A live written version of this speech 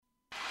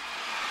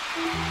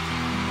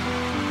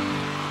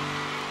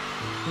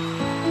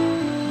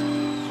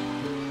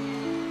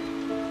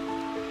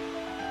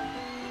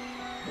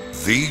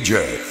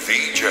DJ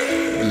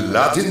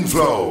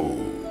LatinFlow.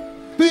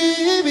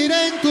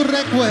 Viviré en tu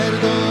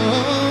recuerdo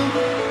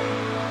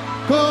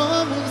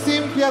como un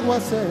simple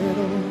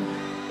aguacero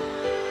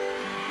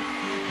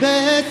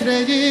de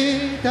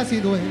estrellitas y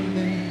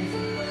duendes.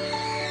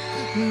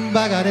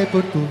 Vagaré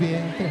por tu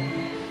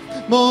vientre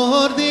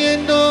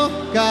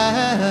mordiendo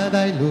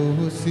cada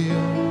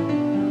ilusión.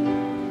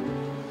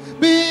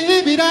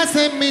 Vivirás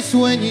en mis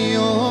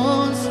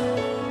sueños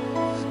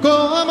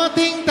como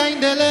tinta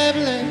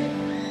indeleble,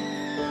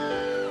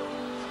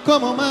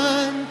 como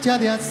mancha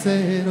de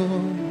acero.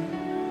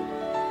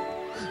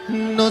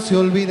 No se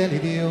olvida el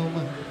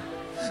idioma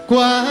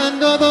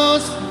cuando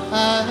dos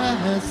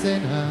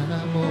hacen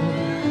amor.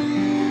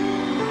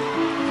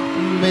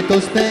 Me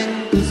tosté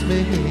en tus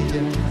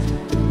mejillas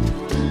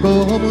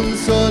como un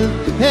sol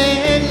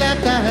en la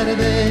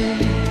tarde.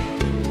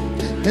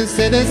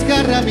 Se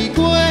desgarra mi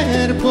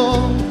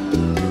cuerpo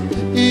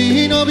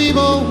y no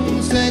vivo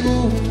un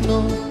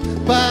segundo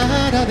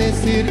para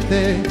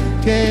decirte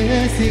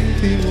que sin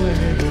ti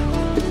muero.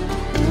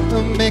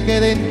 Me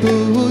quedé en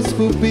tus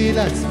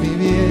pupilas, mi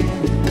bien.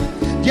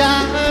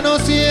 Ya no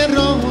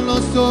cierro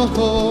los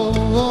ojos.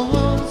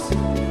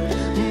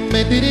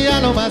 Me tiré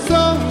a lo más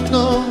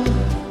hondo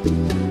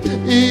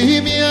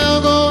y me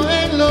ahogo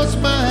en los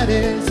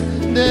mares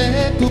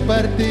de tu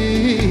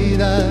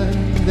partida,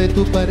 de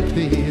tu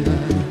partida.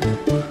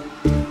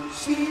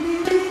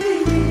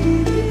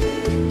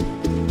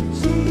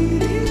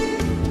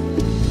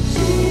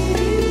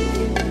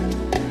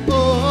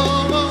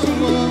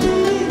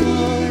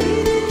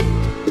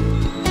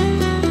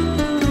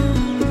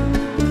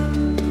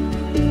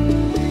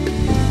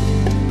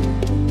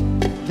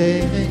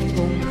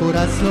 Tengo un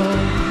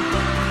corazón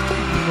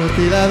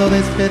mutilado de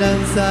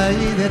esperanza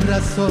y de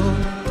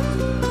razón.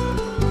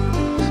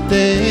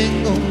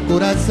 Tengo un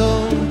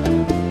corazón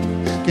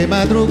que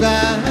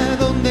madruga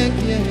donde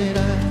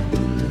quiera.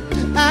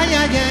 Ay,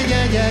 ay, ay,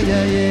 ay, ay,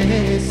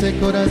 ay, ese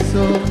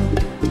corazón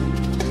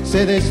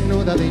se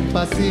desnuda de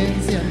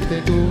impaciencia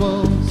ante tu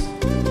voz.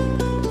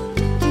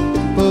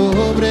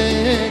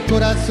 Pobre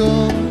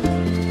corazón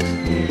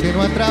que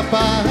no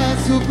atrapa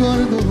su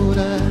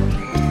cordura.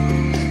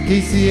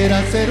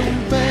 Quisiera ser un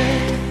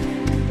pez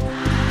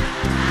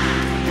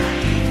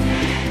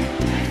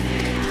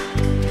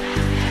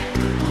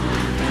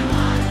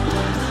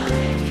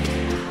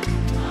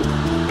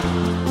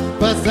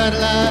pasar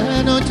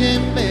la noche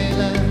en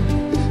vela,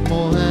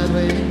 mojado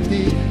en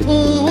ti.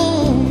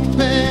 Un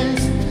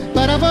pez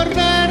para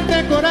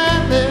bordarte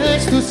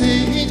corales tu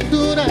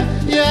cintura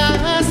y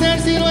hacer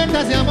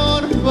siluetas de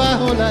amor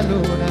bajo la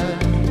luna.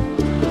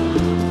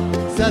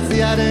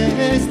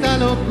 Saciaré esta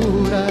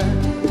locura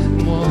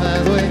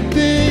mojado en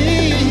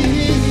ti,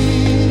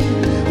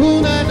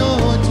 una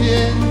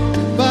noche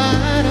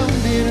para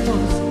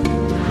hundirnos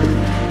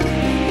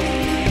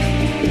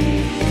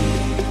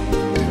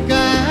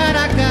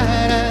cara a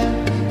cara,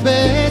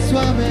 beso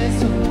a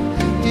beso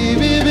y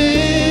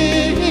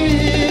vivir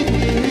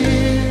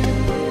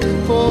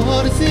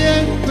por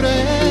siempre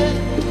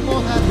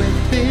mojado en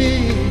ti.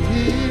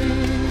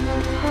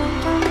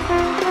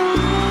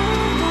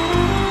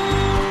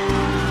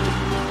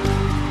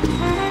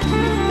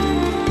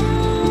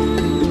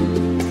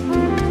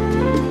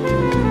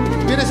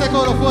 Ese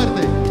coro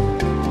fuerte.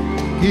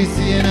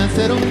 Quisiera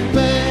ser un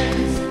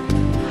pez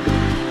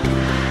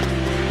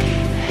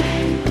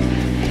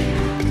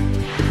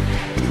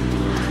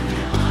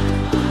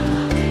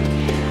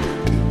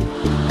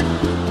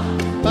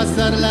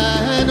pasar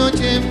la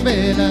noche en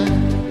vela,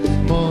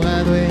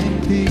 mojado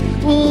en ti.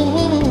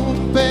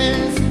 Un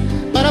pez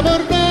para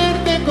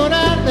bordarte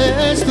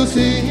corales tu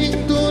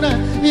cintura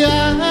y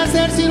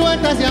hacer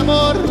siluetas de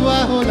amor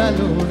bajo la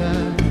luna.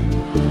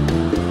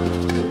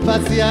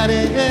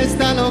 Vaciaré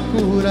esta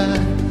locura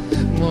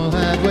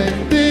mojado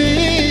en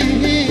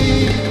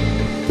ti.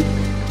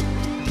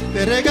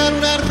 Te regalo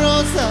una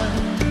rosa,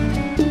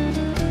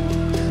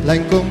 la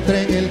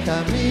encontré en el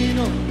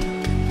camino.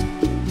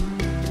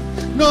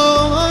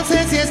 No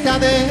sé si está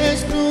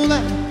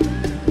desnuda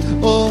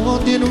o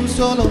tiene un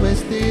solo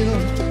vestido.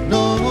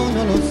 No,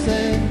 no lo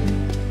sé.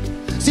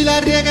 Si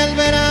la riega el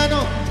verano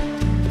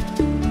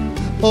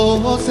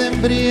o se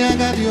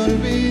embriaga de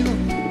olvido.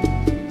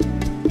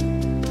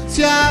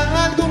 Si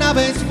alguna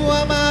vez fue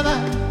amada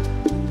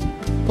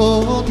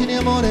o tiene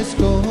amor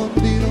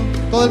escondido.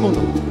 Todo el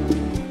mundo.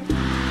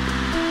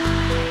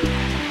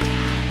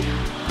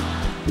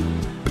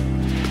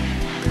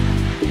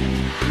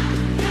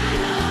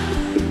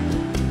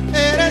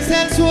 Eres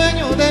el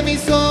sueño de mi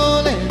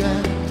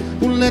soledad,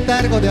 un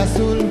letargo de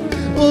azul,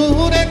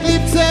 un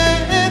eclipse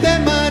de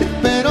mar,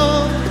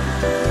 pero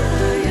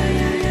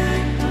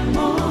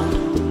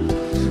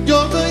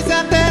yo soy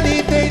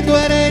satélite y tú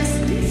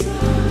eres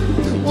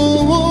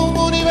un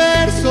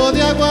universo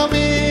de agua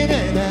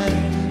mineral,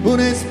 un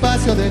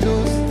espacio de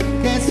luz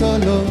que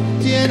solo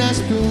llenas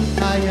tú.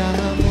 Ay,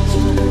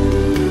 amor.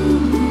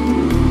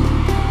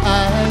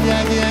 Ay,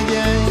 ay, ay,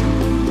 ay.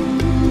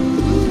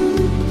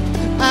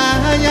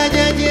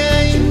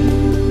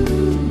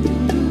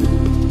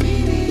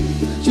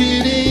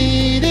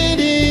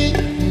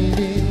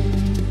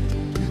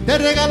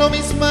 regalo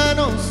mis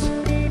manos,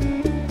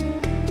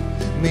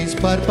 mis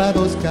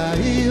párpados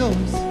caídos,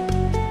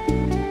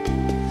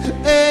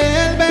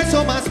 el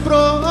beso más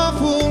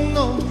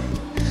profundo,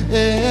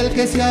 el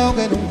que se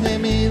ahoga en un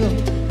gemido.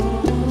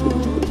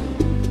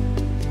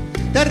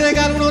 Te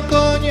regalo un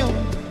otoño,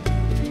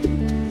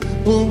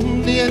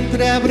 un día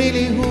entre abril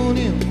y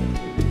junio,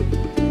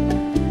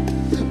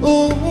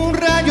 un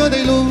rayo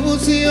de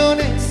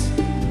ilusiones,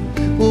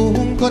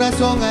 un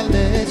corazón al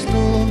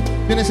desnudo.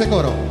 Viene ese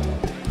coro.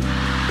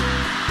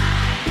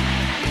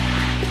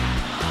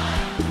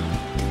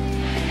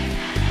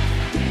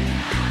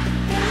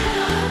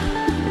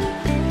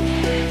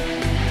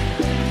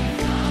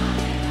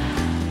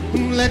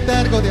 Un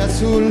letargo de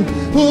azul,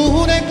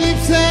 un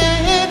eclipse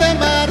de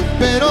mar,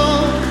 pero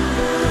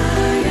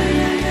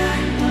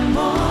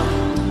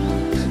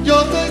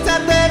yo soy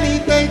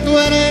satélite y tú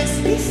eres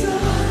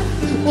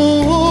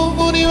un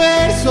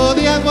universo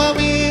de agua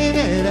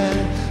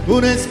mineral,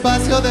 un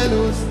espacio de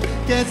luz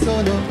que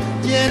solo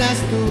llenas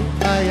tú,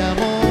 ay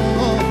amor.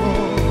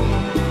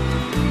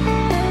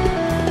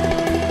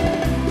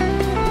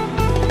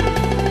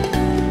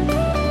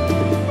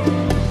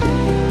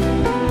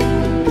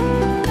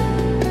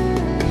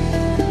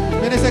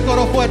 Viene ese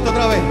coro fuerte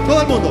otra vez,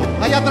 todo el mundo,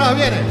 allá atrás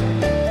viene.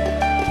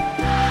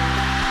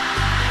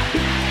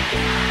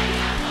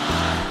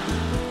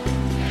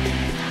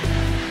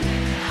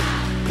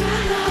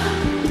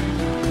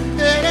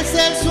 Eres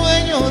el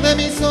sueño de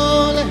mi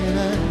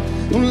soledad,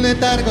 un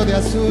letargo de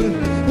azul,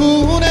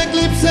 un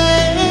eclipse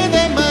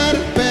de mar,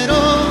 pero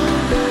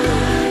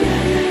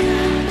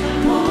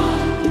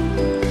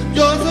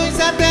yo soy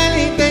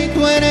satélite y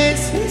tú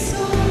eres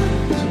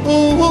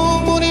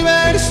un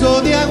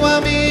universo de agua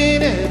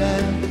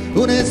mineral,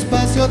 un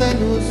espacio de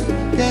luz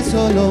que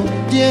solo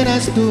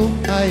llenas tú,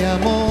 ay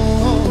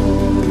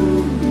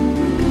amor.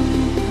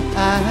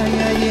 Ay,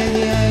 ay,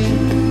 ay, ay.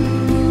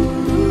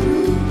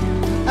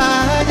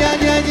 Ay,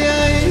 ay, ay,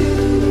 ay.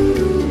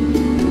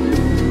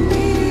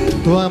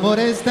 Tu amor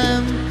es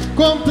tan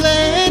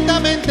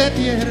completamente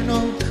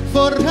tierno,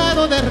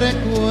 forjado de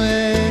recuerdos,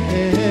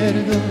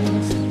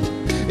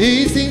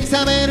 y sin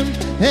saber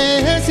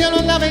el cielo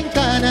en la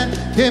ventana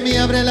que me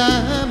abre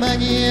la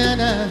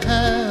mañana.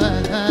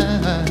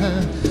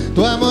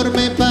 Tu amor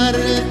me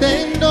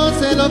parte en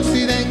dos el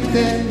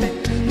occidente,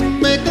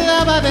 me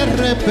clava de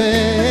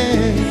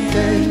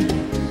repente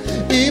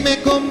y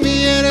me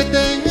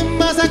convierte en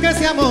masa que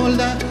se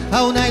amolda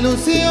a una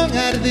ilusión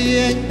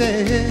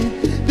ardiente.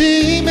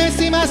 Dime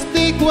si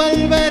mastico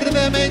el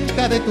verde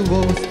menta de tu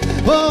voz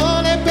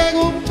o le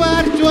pego un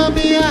parcho a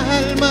mi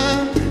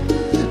alma.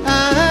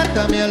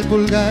 Átame al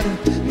pulgar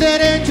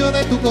derecho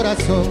de tu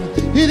corazón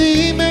y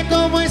dime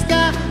cómo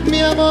está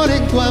mi amor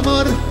en tu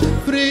amor.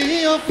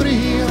 Frío,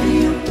 frío,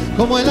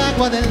 como el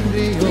agua del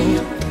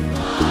río,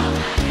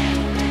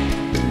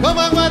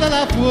 como agua de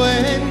la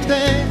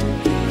fuente,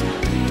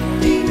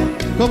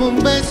 como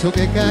un beso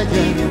que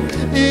calla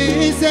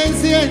y se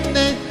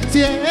enciende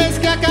si es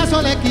que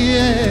acaso le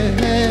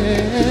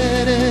quieres.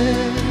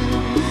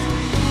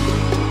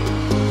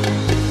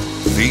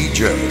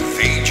 DJ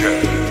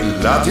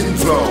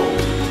LatinFlow.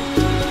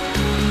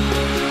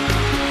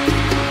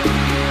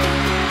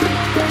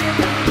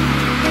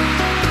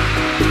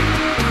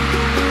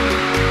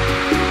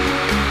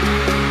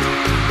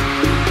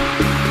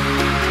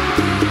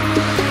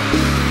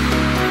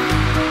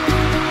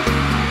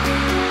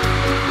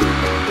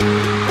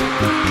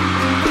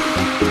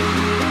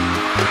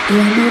 Tu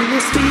amor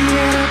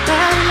despierta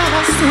la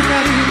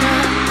azucarina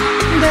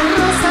de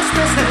rosas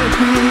que se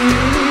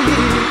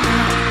pinta,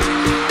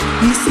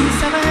 y sin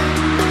saber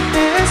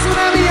es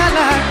una vía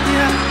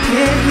láctea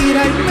que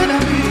gira y me la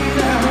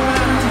vida.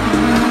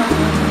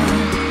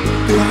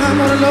 Tu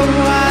amor lo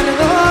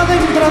guardo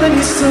dentro de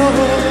mis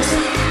ojos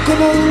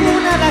como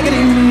una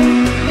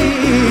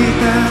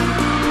lagrimita,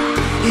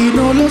 y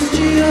no los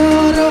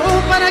lloro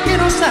para que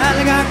no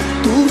salgan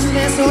tus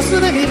besos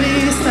de mi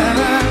vista.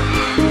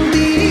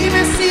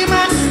 Dime si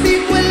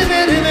mastico el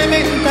verde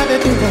menta de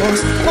tu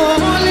voz o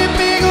le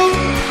pego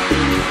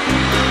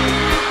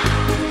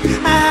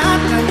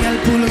átame al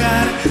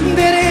pulgar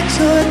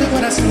derecho de tu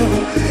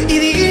corazón y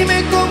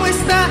dime cómo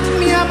está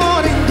mi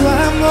amor en tu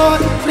amor.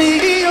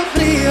 Frío,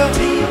 frío,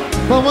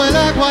 como el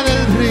agua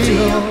del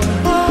río,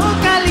 oh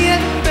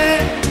caliente,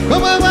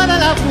 como agua de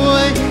la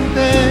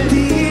fuente,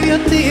 tibio,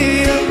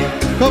 tibio,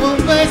 como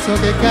un beso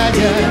que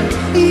calla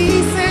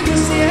y se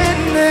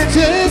enciende si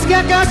es que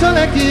acaso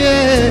le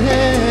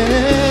quieres.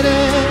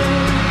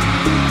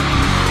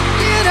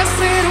 Quiero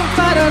ser un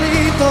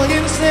farolito y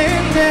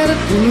encender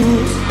tu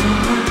luz,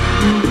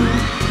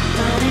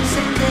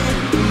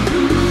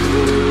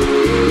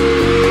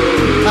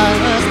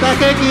 hasta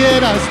que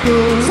quieras tú.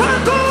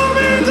 ¡Santo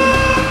Domingo!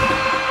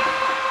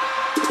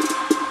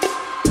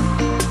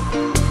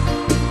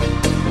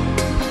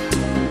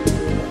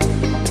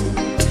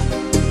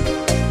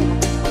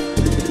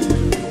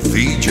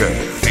 DJ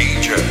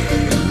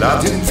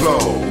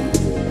LatinFlow.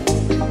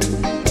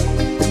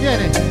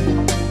 Viene.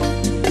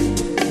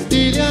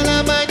 Dile a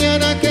la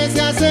mañana que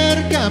se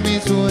acerca mi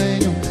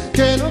sueño,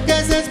 que lo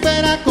que se espera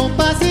espera con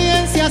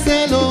paciencia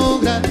se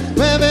logra.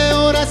 9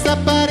 horas a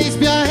París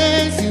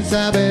viajé sin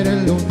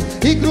saberlo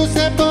y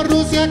crucé por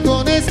Rusia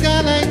con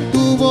escala en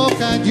tu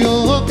boca.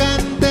 Yo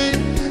canté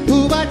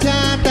tu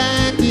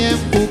bachata aquí en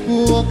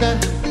Fukuoka.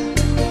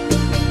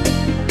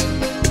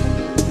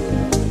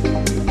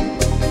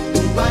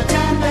 Tu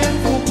bachata en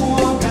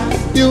Fukuoka.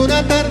 Y un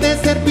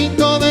atardecer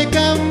pintó de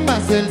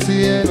canvas el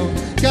cielo.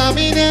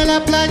 Caminé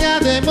la playa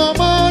de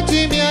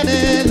Momochi, mi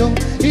anhelo,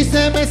 y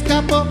se me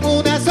escapó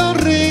una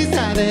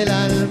sonrisa del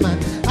alma.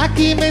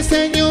 Aquí me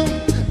enseñó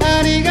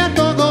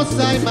arigato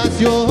gozaimasu.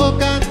 Yo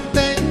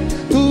canté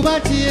tu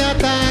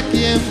bachata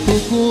aquí en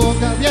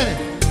Fukuoka. Viene.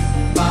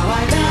 Pa'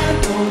 bailar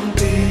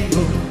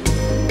contigo,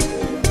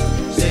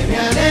 se me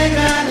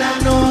alegra la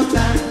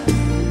nota.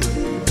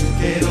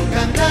 Quiero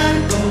cantar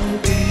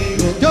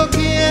contigo. Yo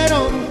quiero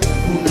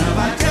una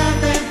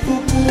bachata en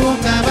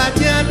Fukuoka. Una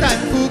bachata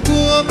en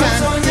Fukuoka.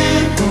 Soñé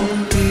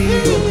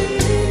contigo,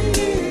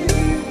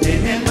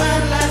 en el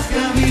mar las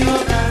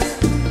gaviotas,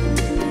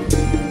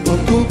 con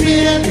tu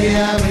piel de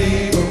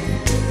abrigo,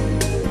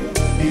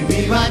 y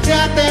mi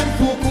bachata en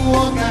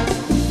Fukuoka.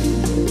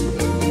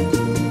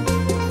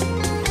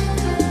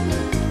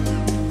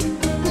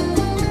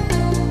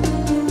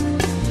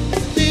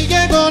 Y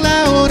llegó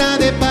la hora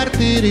de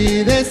partir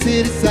y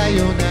decir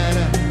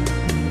sayonara,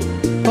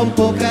 con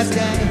pocas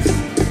ganas.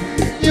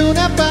 Y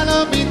una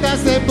palomita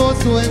se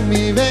posó en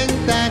mi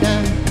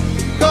ventana.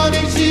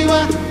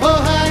 Konnichiwa,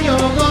 ohayo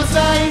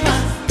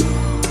gozaimasu.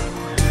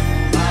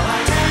 Pa'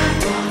 bailar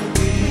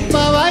contigo,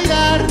 pa'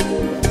 bailar,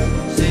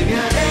 se me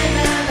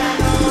alegra la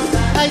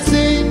nota. Ay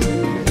sí,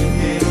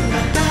 quiero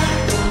cantar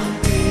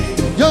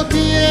contigo. Yo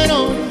quiero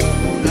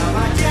una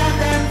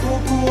bachata en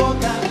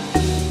Fukuoka.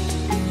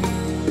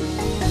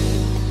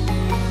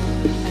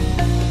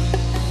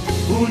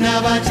 Una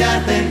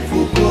bachata en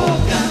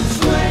Fukuoka.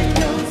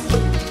 Sueños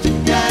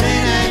de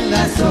arena en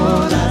las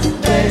olas,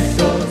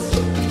 besos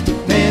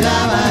me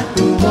daba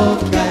tu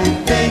boca. Y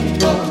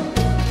tengo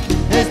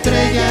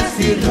estrellas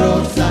y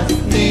rosas,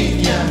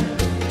 niña,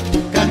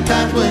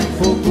 cantando en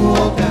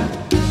Fukuoka.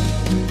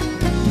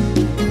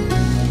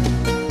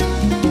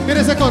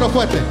 Mira ese coro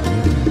fuerte.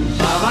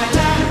 Pa'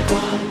 bailar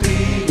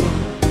contigo,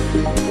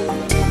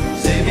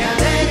 se me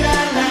alegra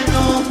la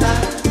nota.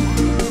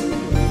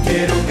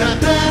 Quiero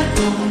cantar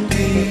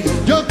contigo.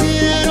 Yo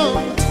quiero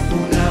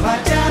una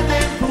bachata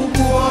en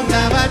Fukuoka.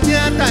 Una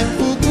bachata en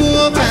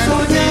Fukuoka.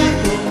 Soñé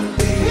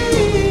contigo,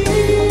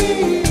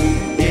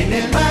 en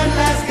el mar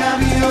las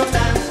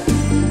gaviotas,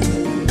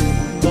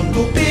 con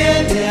tu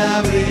piel de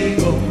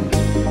abrigo,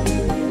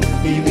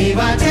 y mi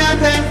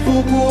bachata en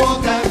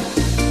Fukuoka.